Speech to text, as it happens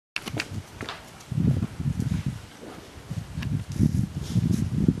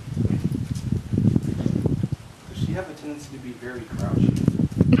tendency to be very crouchy.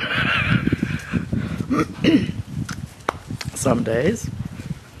 Some days.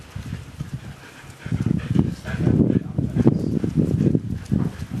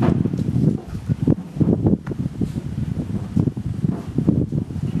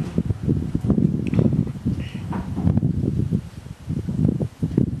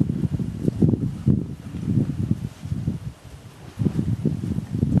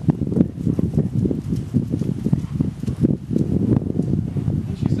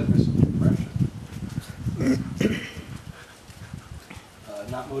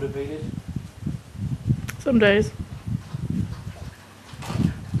 Not motivated? Some days.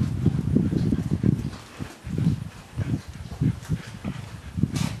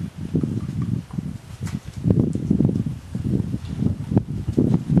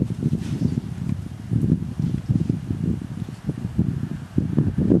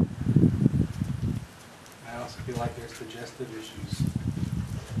 I also feel like there's digestive issues.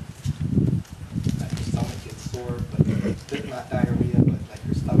 Like your stomach gets sore, but not diarrhea, but like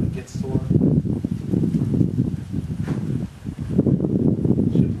your stomach gets sore.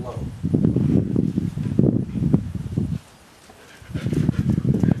 Should blow.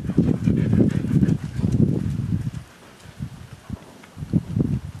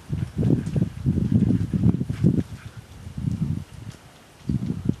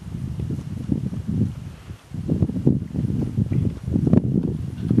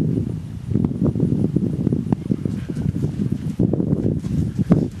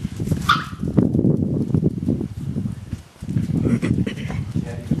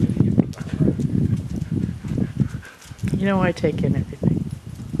 You know I take in everything.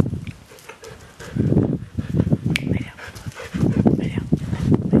 Lay down. Lay down.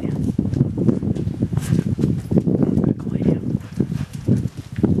 Lay down. Go lay down.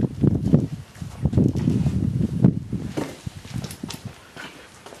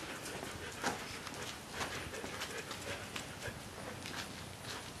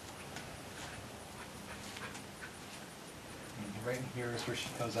 Right in here is where she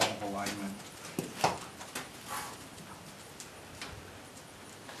goes out of alignment.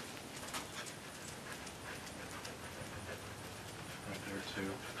 Right there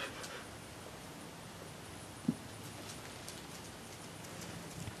too.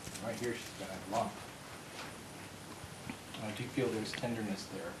 Right here she's got a lump. I do feel there's tenderness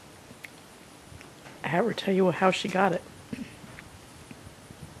there. I have her tell you how she got it.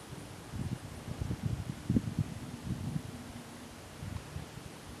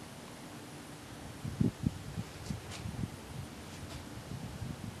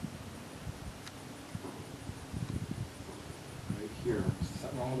 Right here.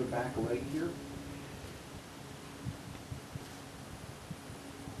 Something wrong with the back leg here?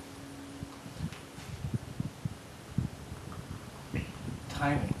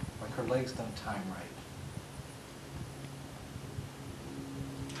 Timing. Like her legs don't time right.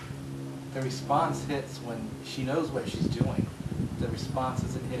 The response hits when she knows what she's doing. The response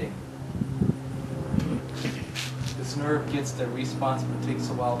isn't hitting. This nerve gets the response, but it takes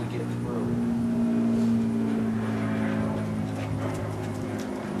a while to get through.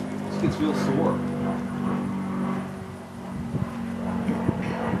 This gets real sore.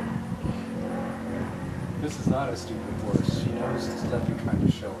 This is not a stupid horse. She knows the stuff you're trying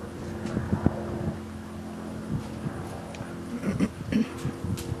to show her.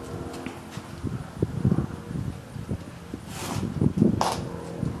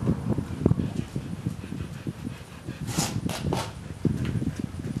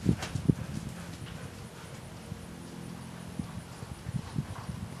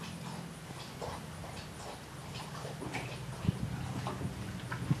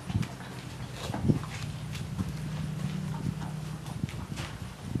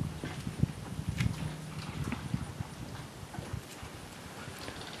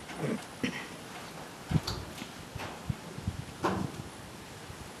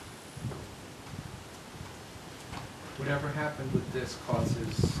 Whatever happened with this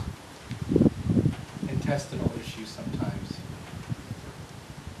causes intestinal issues sometimes.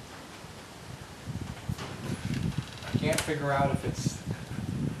 I can't figure out if it's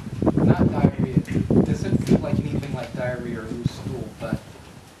not diarrhea. It doesn't feel like anything like diarrhea or loose stool, but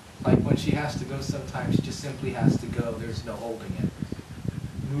like when she has to go sometimes, she just simply has to go. There's no holding it.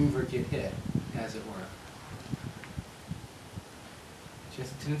 Move or get hit, as it were. She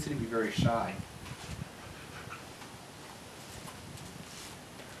has a tendency to be very shy.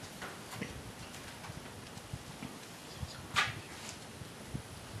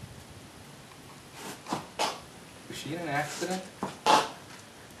 Was she in an accident?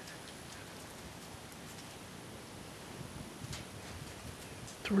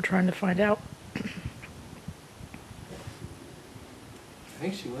 So we're trying to find out. I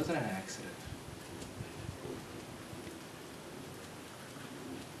think she was in an accident.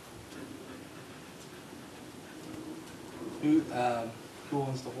 Who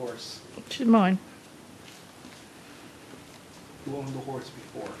owns the horse? She's mine. Who owned the horse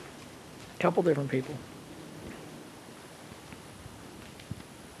before? A couple different people.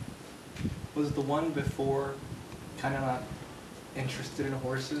 Was the one before kind of not interested in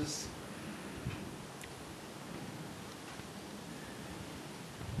horses?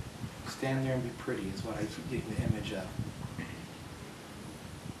 Stand there and be pretty is what I keep getting the image of.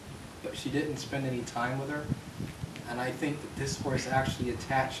 But she didn't spend any time with her, and I think that this horse actually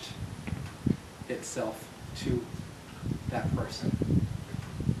attached itself to that person.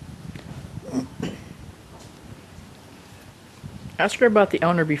 Ask her about the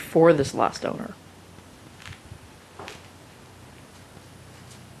owner before this last owner.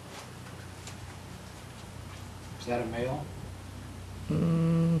 Is that a male?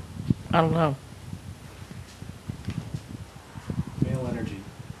 I don't know. Male energy.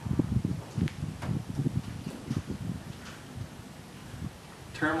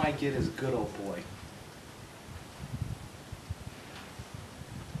 Term I get is good old boy.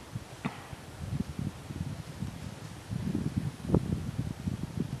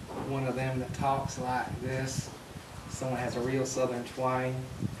 One of them that talks like this. Someone has a real southern twang,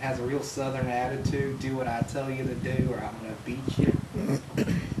 has a real southern attitude. Do what I tell you to do or I'm going to beat you.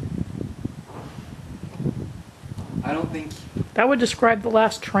 I don't think... That would describe the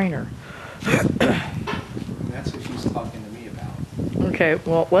last trainer. That's what she's talking to me about. Okay,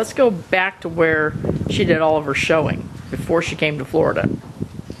 well, let's go back to where she did all of her showing before she came to Florida.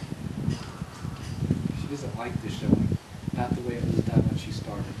 She doesn't like the showing. Not the way it was done when she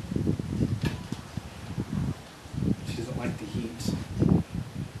started. She doesn't like the heat.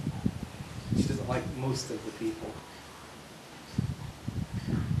 She doesn't like most of the people.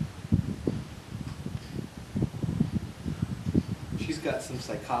 She's got some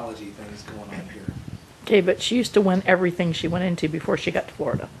psychology things going on here. Okay, but she used to win everything she went into before she got to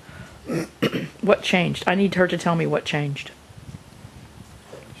Florida. What changed? I need her to tell me what changed.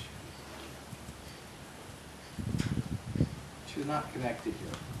 She's not connected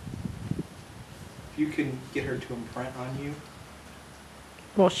here. If you can get her to imprint on you,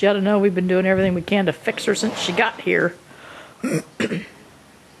 Well, she ought to know we've been doing everything we can to fix her since she got here.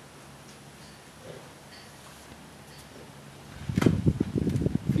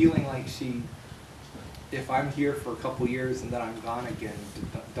 feeling like she, if I'm here for a couple years and then I'm gone again,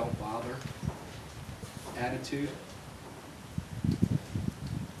 don't bother attitude.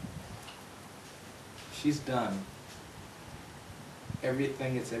 She's done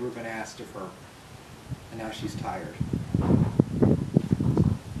everything that's ever been asked of her, and now she's tired.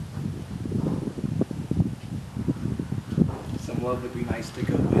 Some love would be nice to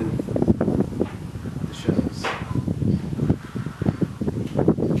go with the shows.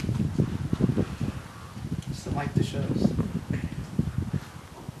 Just don't like the shows.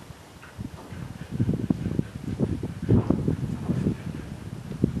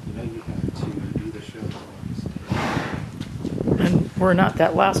 You know you have to do the shows once. And we're not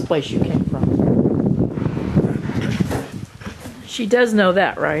that last place you came from. She does know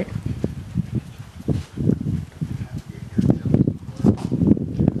that, right?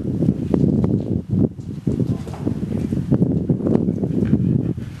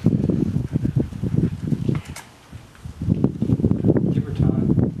 Give her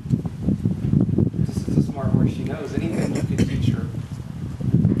time. This is a smart horse. She knows anything you can teach her.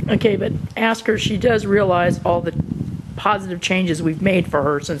 Okay, but ask her, she does realize all the positive changes we've made for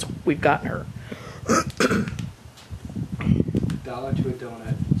her since we've gotten her. Dollar to a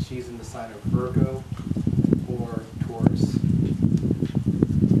donut. She's in the sign of Virgo or Taurus.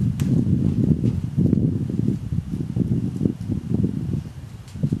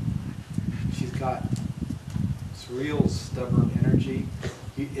 She's got this real stubborn energy.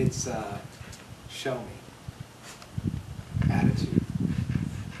 It's show me attitude.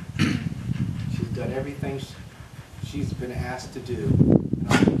 She's done everything she's been asked to do, and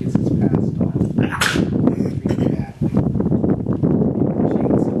all she gets is passed off. Treated badly. She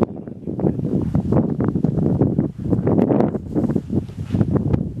ain't so keen on you.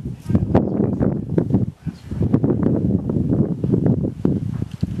 That's right.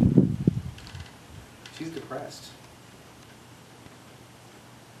 She's depressed.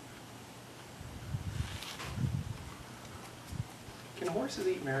 Can horses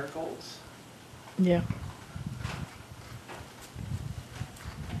eat marigolds? Yeah.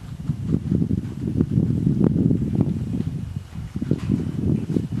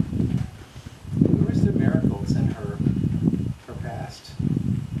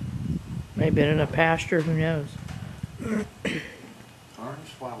 Maybe been in a pasture, who knows? Orange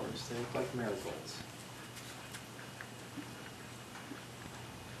flowers, they look like marigolds.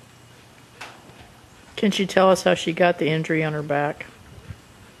 Can she tell us how she got the injury on her back?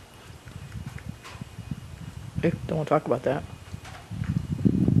 Don't want to talk about that.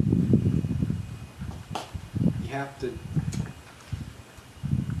 You have to...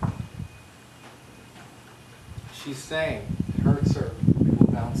 She's saying it hurts her, we'll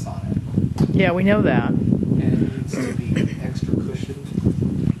bounce on it. Yeah, we know that. And it needs to be extra cushioned.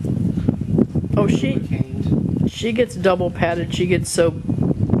 Oh, Caned. she gets double patted. She gets so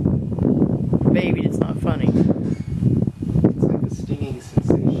babied, it's not funny. It's like a stinging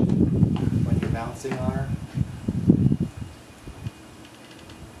sensation when you're bouncing on her.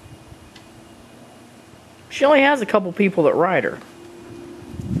 She only has a couple people that ride her.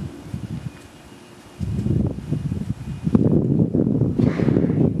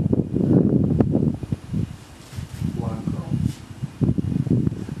 Blanca.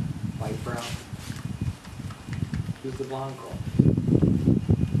 Light brown. Who's the Blanca?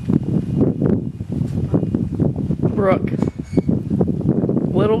 Brooke.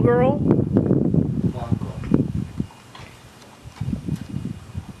 Little girl? Blanca.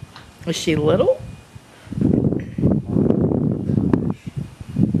 Is she little?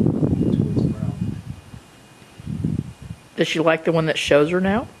 Towards brown. Does she like the one that shows her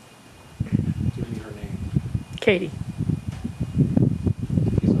now? Give me her name. Katie.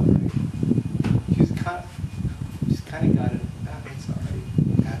 She's alright. She's kind of got it. It's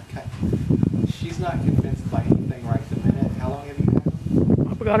alright. She's not convinced by anything right the minute. How long have you had her?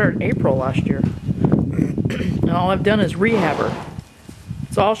 I got her in April last year. And all I've done is rehab her.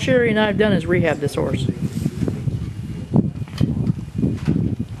 So all Sherry and I have done is rehab this horse.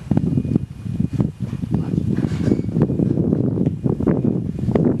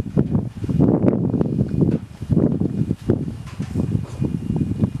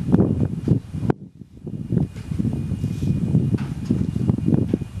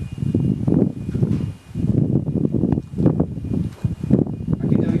 I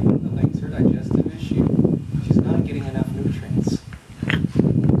can tell you one of the things, her digestive issue, she's not getting enough nutrients.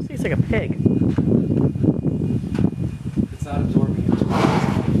 Seems like a pig. It's not absorbing into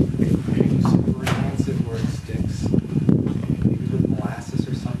her. Maybe super enhance it where it sticks. Maybe with molasses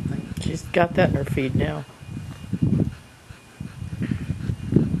or something. She's got that in her feed now.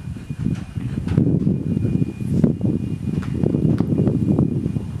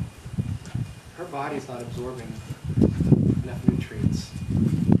 Her body's not absorbing enough nutrients.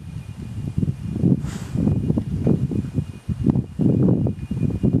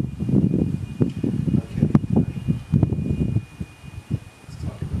 Okay. Let's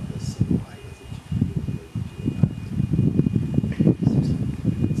talk about this. Why is it you do about it?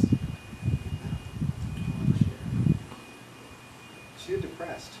 She's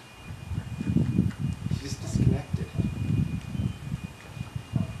depressed. She's disconnected.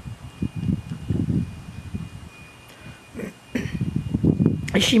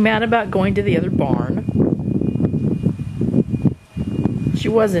 Is she mad about going to the other barn? She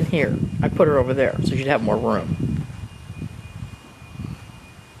wasn't here. I put her over there so she'd have more room.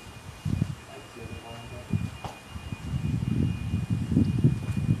 Like the other one,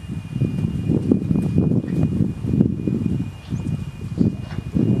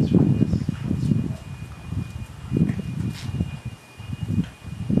 Let's try this. Let's try that.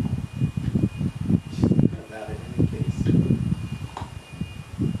 She's thinking about it in any case.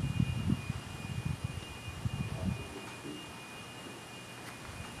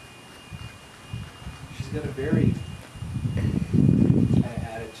 She's got a very kind of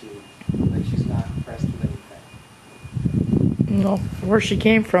attitude, like she's not impressed with anything. No, where she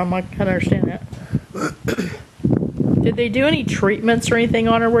came from, I kind of understand that. Did they do any treatments or anything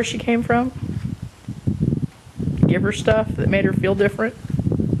on her where she came from? Give her stuff that made her feel different?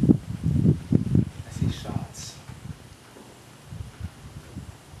 I see shots.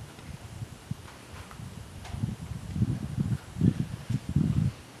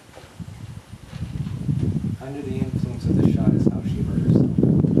 Under the influence of the shot is how she hurt herself.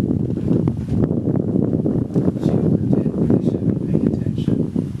 She overdid. They should have been paying attention.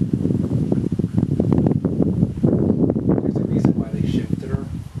 There's a reason why they shifted her,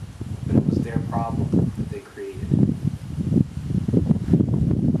 but it was their problem that they created.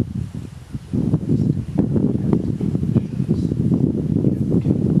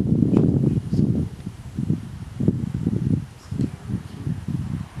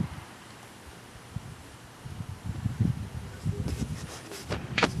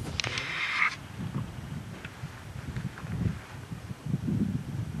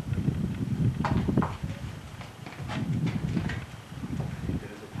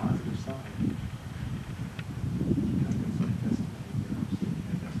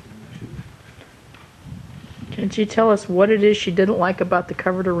 Did she tell us what it is she didn't like about the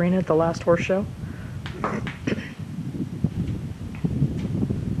covered arena at the last horse show?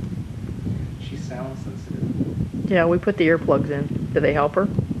 She sounds sensitive. Yeah, we put the earplugs in. Did they help her? A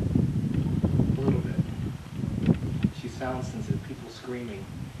little bit. She sounds sensitive. People screaming,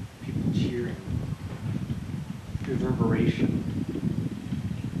 people cheering, reverberation.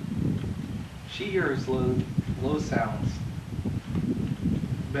 She hears low sounds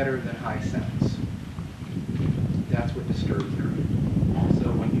better than high sounds. That's what disturbs her.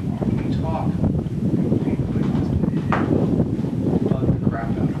 So when you talk, it bug the crap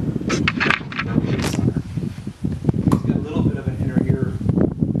out of her. Reverberates on her. She's got a little bit of an inner ear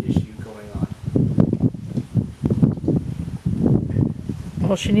issue going on.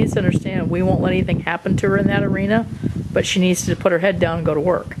 Well, she needs to understand we won't let anything happen to her in that arena, but she needs to put her head down and go to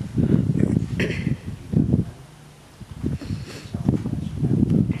work.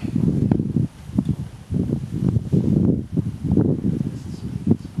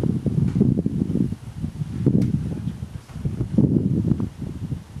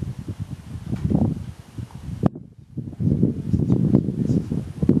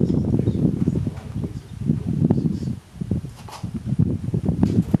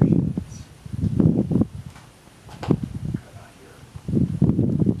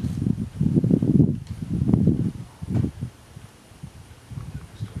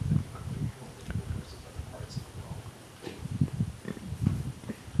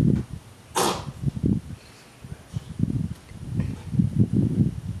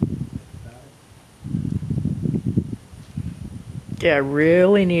 Yeah, I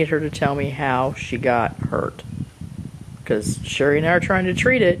really need her to tell me how she got hurt. Because Sherry and I are trying to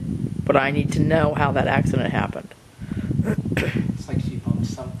treat it, but I need to know how that accident happened. It's like she bumped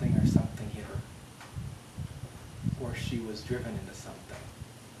something or something hit her. Or she was driven into something.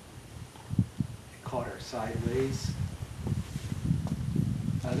 It caught her sideways.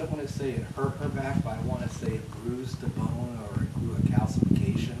 I don't want to say it hurt her back, but I want to say it bruised the bone or it grew a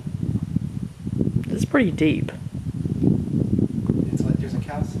calcification. It's pretty deep. It's like there's a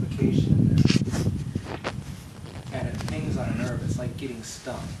calcification there. And it pings on a nerve. It's like getting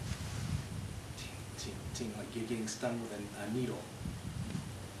stung. Ting, ting, ting, like you're getting stung with a needle.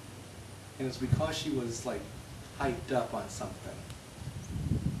 And it's because she was like hyped up on something.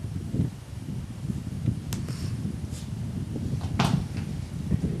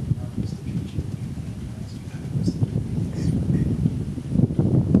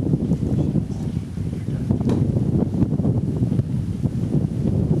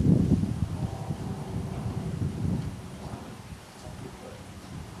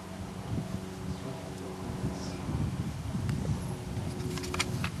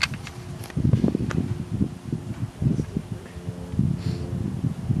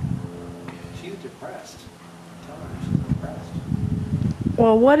 Depressed. Tell her she's depressed.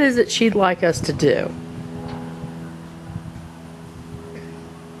 Well, what is it she'd like us to do?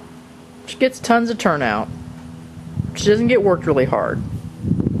 She gets tons of turnout. She doesn't get worked really hard.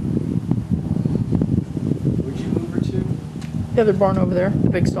 Where'd you move her to? The other barn over there, the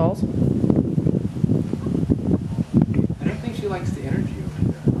big stalls. I don't think she likes the energy over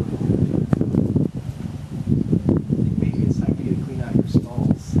there. Maybe it's time for you to clean out your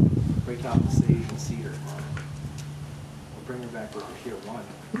stalls. Break out the sage and cedar. Or bring her back over here, one.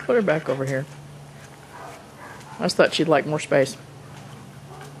 Put her back over here. I just thought she'd like more space.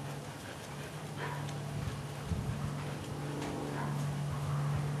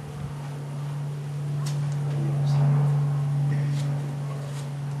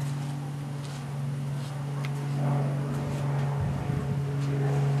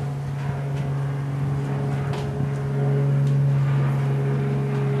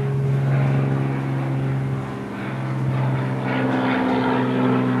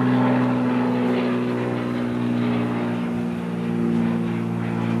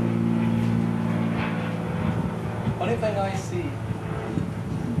 Only thing I see,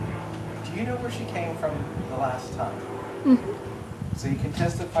 do you know where she came from the last time? Mm-hmm. So you can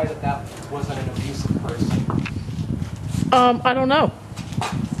testify that that wasn't an abusive person. I don't know. I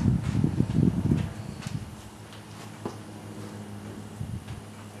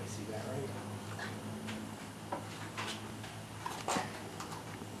see that right.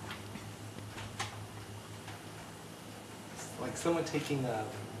 It's like someone taking a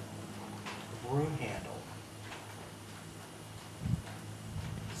broom handle.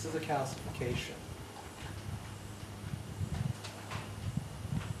 This is a calcification.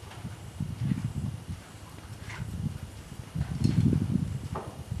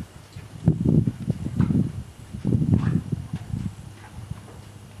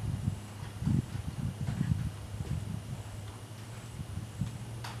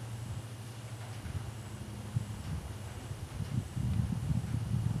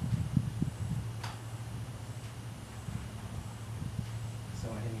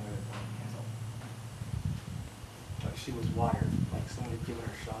 she was wired, like someone had given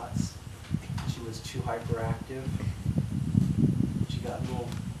her shots. She was too hyperactive. She got a little,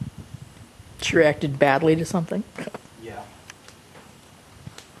 She reacted badly to something. yeah.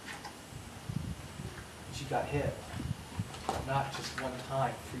 She got hit, not just one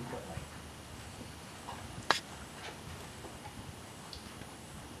time, frequently.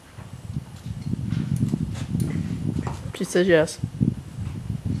 She says yes.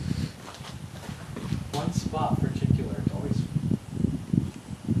 One spot particular, it's always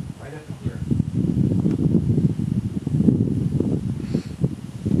right up here.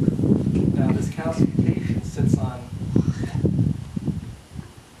 Now this calcification sits on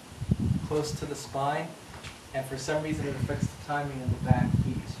close to the spine, and for some reason it affects the timing of the back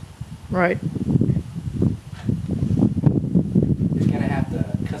feet. Right. You're gonna have to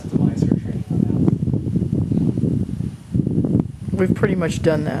customize her training on that. We've pretty much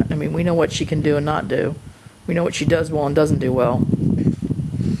done that. I mean, we know what she can do and not do. We know what she does well and doesn't do well.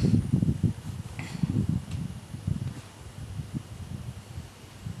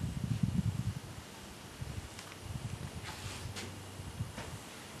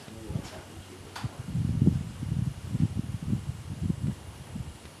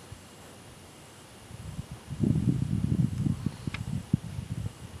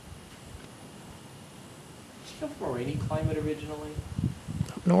 Did she come from a rainy climate originally?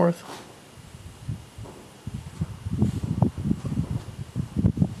 Up north.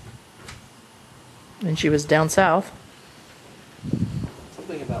 And she was down south.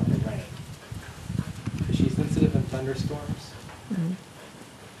 Something about the rain. Is she sensitive in thunderstorms? Mhm.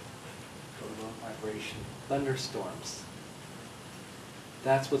 Or low vibration. Thunderstorms.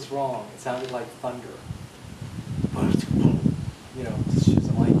 That's what's wrong. It sounded like thunder. You know,